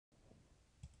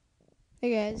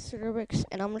Hey guys, it's oJaiiLBreaKz,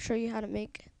 and I'm going to show you how to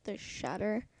make the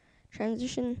Shatter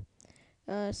Transition.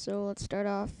 So let's start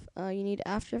off. You need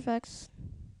After Effects.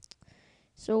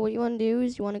 So what you want to do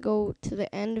is you want to go to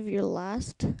the end of your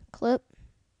last clip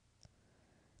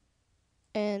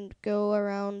and go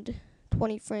around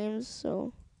 20 frames.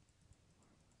 So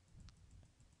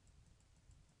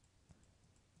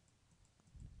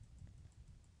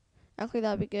actually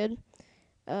that'd be good.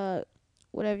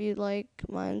 Whatever you'd like.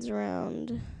 Mine's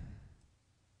around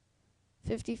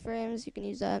 50 frames. You can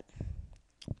use that.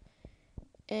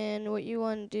 And what you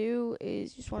want to do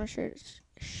is you just want to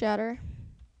shatter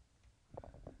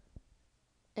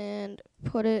and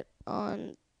put it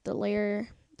on the layer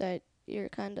that you're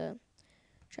kind of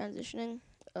transitioning.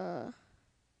 Go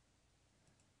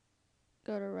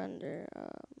to render.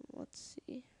 Let's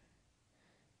see.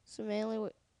 So mainly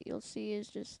what you'll see is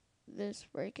just this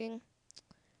breaking.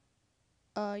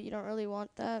 You don't really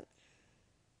want that.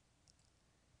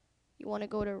 You want to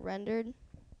go to rendered.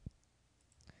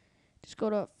 Just go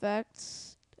to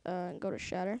effects and go to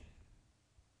shatter.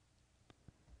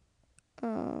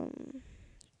 You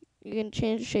can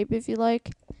change the shape if you like.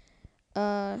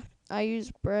 I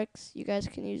use bricks. You guys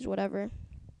can use whatever.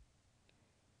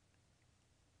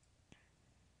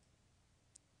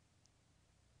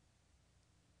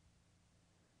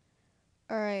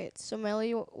 Alright, so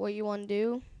mainly what you want to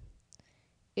do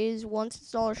is once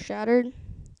it's all shattered,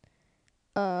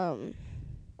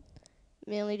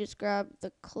 mainly just grab the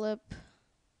clip. If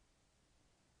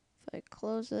I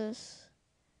close this,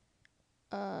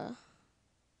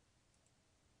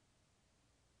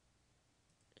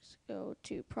 just go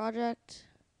to project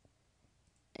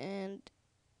and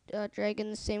drag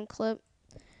in the same clip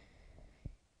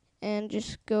and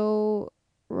just go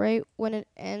right when it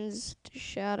ends to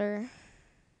shatter.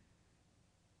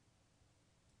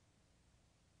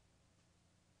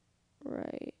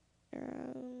 Right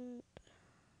around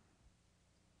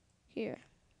here.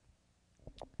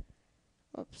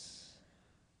 Oops.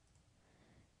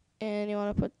 And you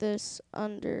want to put this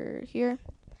under here.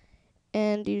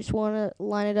 And you just want to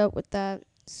line it up with that.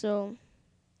 So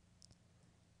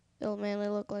it'll mainly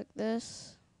look like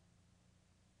this.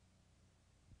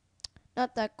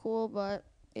 Not that cool, but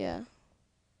yeah.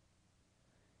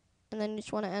 And then you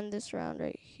just want to end this round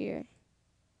right here.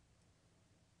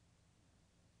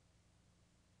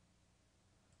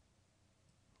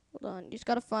 Hold on. You just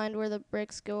got to find where the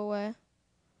bricks go away.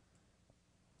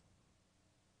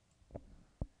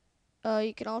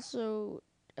 You can also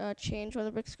change where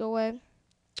the bricks go away.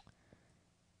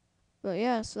 But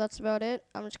yeah, so that's about it.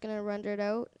 I'm just going to render it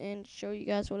out and show you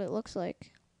guys what it looks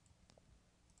like.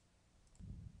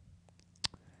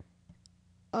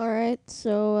 Alright,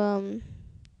 so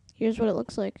here's what it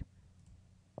looks like.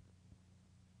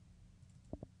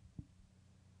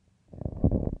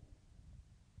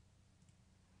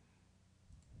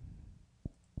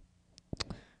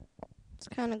 It's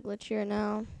kind of glitchier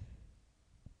now.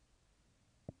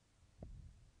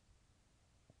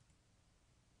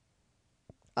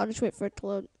 I'll just wait for it to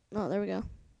load. Oh, there we go.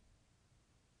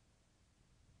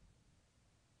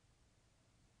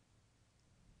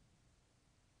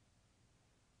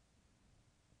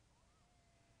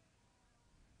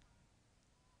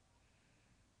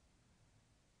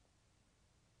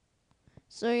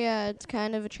 So yeah, it's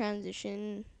kind of a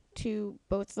transition to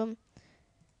both of them.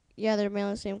 Yeah, they're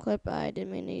mainly the same clip. I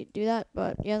didn't mean to do that,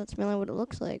 but yeah, that's mainly what it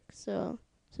looks like. So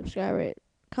subscribe, rate,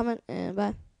 comment, and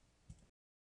bye.